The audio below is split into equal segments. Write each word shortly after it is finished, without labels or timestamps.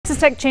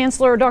Texas Tech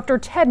Chancellor Dr.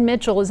 Ted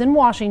Mitchell is in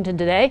Washington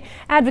today,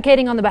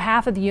 advocating on the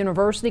behalf of the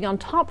university on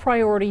top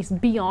priorities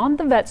beyond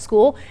the vet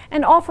school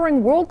and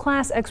offering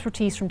world-class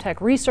expertise from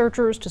tech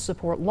researchers to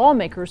support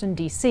lawmakers in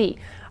D.C.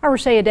 Our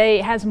Rashea Day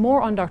has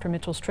more on Dr.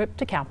 Mitchell's trip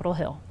to Capitol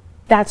Hill.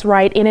 That's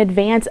right. In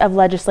advance of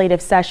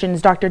legislative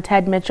sessions, Dr.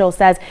 Ted Mitchell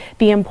says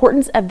the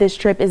importance of this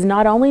trip is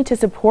not only to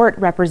support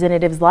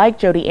representatives like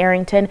Jody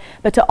Arrington,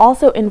 but to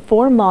also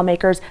inform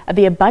lawmakers of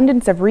the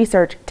abundance of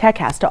research tech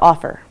has to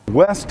offer.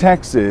 West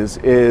Texas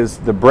is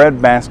the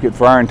breadbasket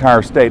for our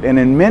entire state, and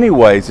in many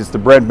ways it's the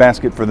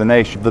breadbasket for the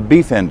nation. The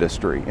beef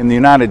industry in the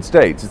United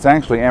States, it's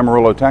actually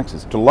Amarillo,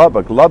 Texas, to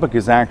Lubbock. Lubbock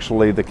is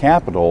actually the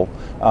capital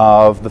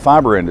of the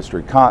fiber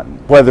industry, cotton.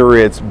 Whether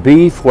it's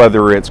beef,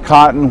 whether it's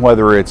cotton,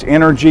 whether it's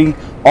energy,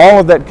 all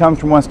of that comes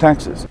from West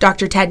Texas.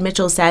 Dr. Ted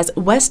Mitchell says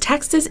West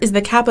Texas is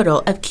the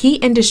capital of key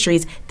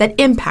industries that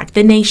impact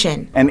the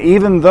nation. And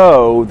even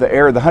though the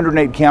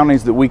 108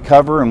 counties that we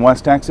cover in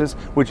West Texas,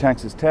 which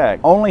Texas Tech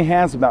only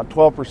has about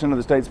 12% of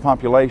the state's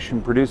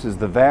population, produces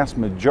the vast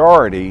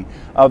majority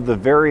of the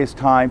various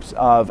types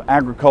of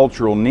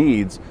agricultural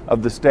needs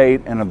of the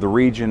state and of the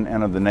region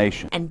and of the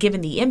nation. And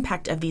given the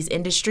impact of these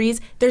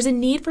industries, there's a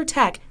need for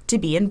tech to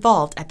be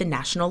involved at the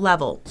national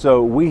level.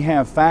 So we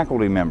have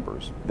faculty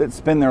members that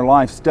spend their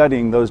life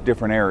studying those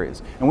different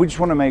areas. And we just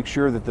want to make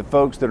sure that the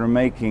folks that are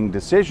making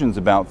decisions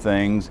about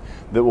things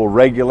that will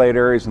regulate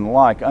areas and the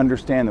like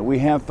understand that we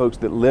have folks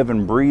that live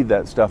and breathe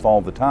that stuff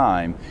all the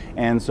time.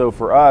 And so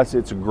for us,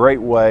 it's a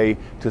great way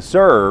to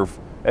serve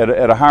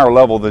at a higher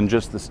level than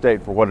just the state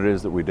for what it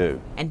is that we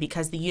do. And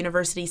because the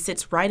university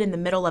sits right in the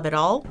middle of it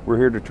all, we're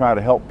here to try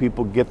to help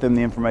people get them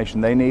the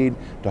information they need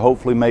to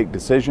hopefully make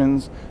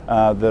decisions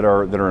that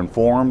are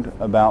informed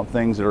about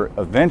things that are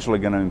eventually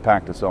going to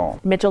impact us all.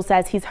 Mitchell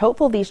says he's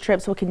hopeful these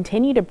trips will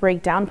continue to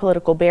break down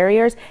political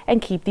barriers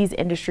and keep these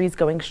industries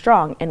going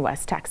strong in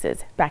West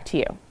Texas. Back to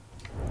you.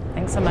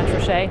 Thanks so much,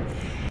 Rashea.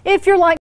 If you're like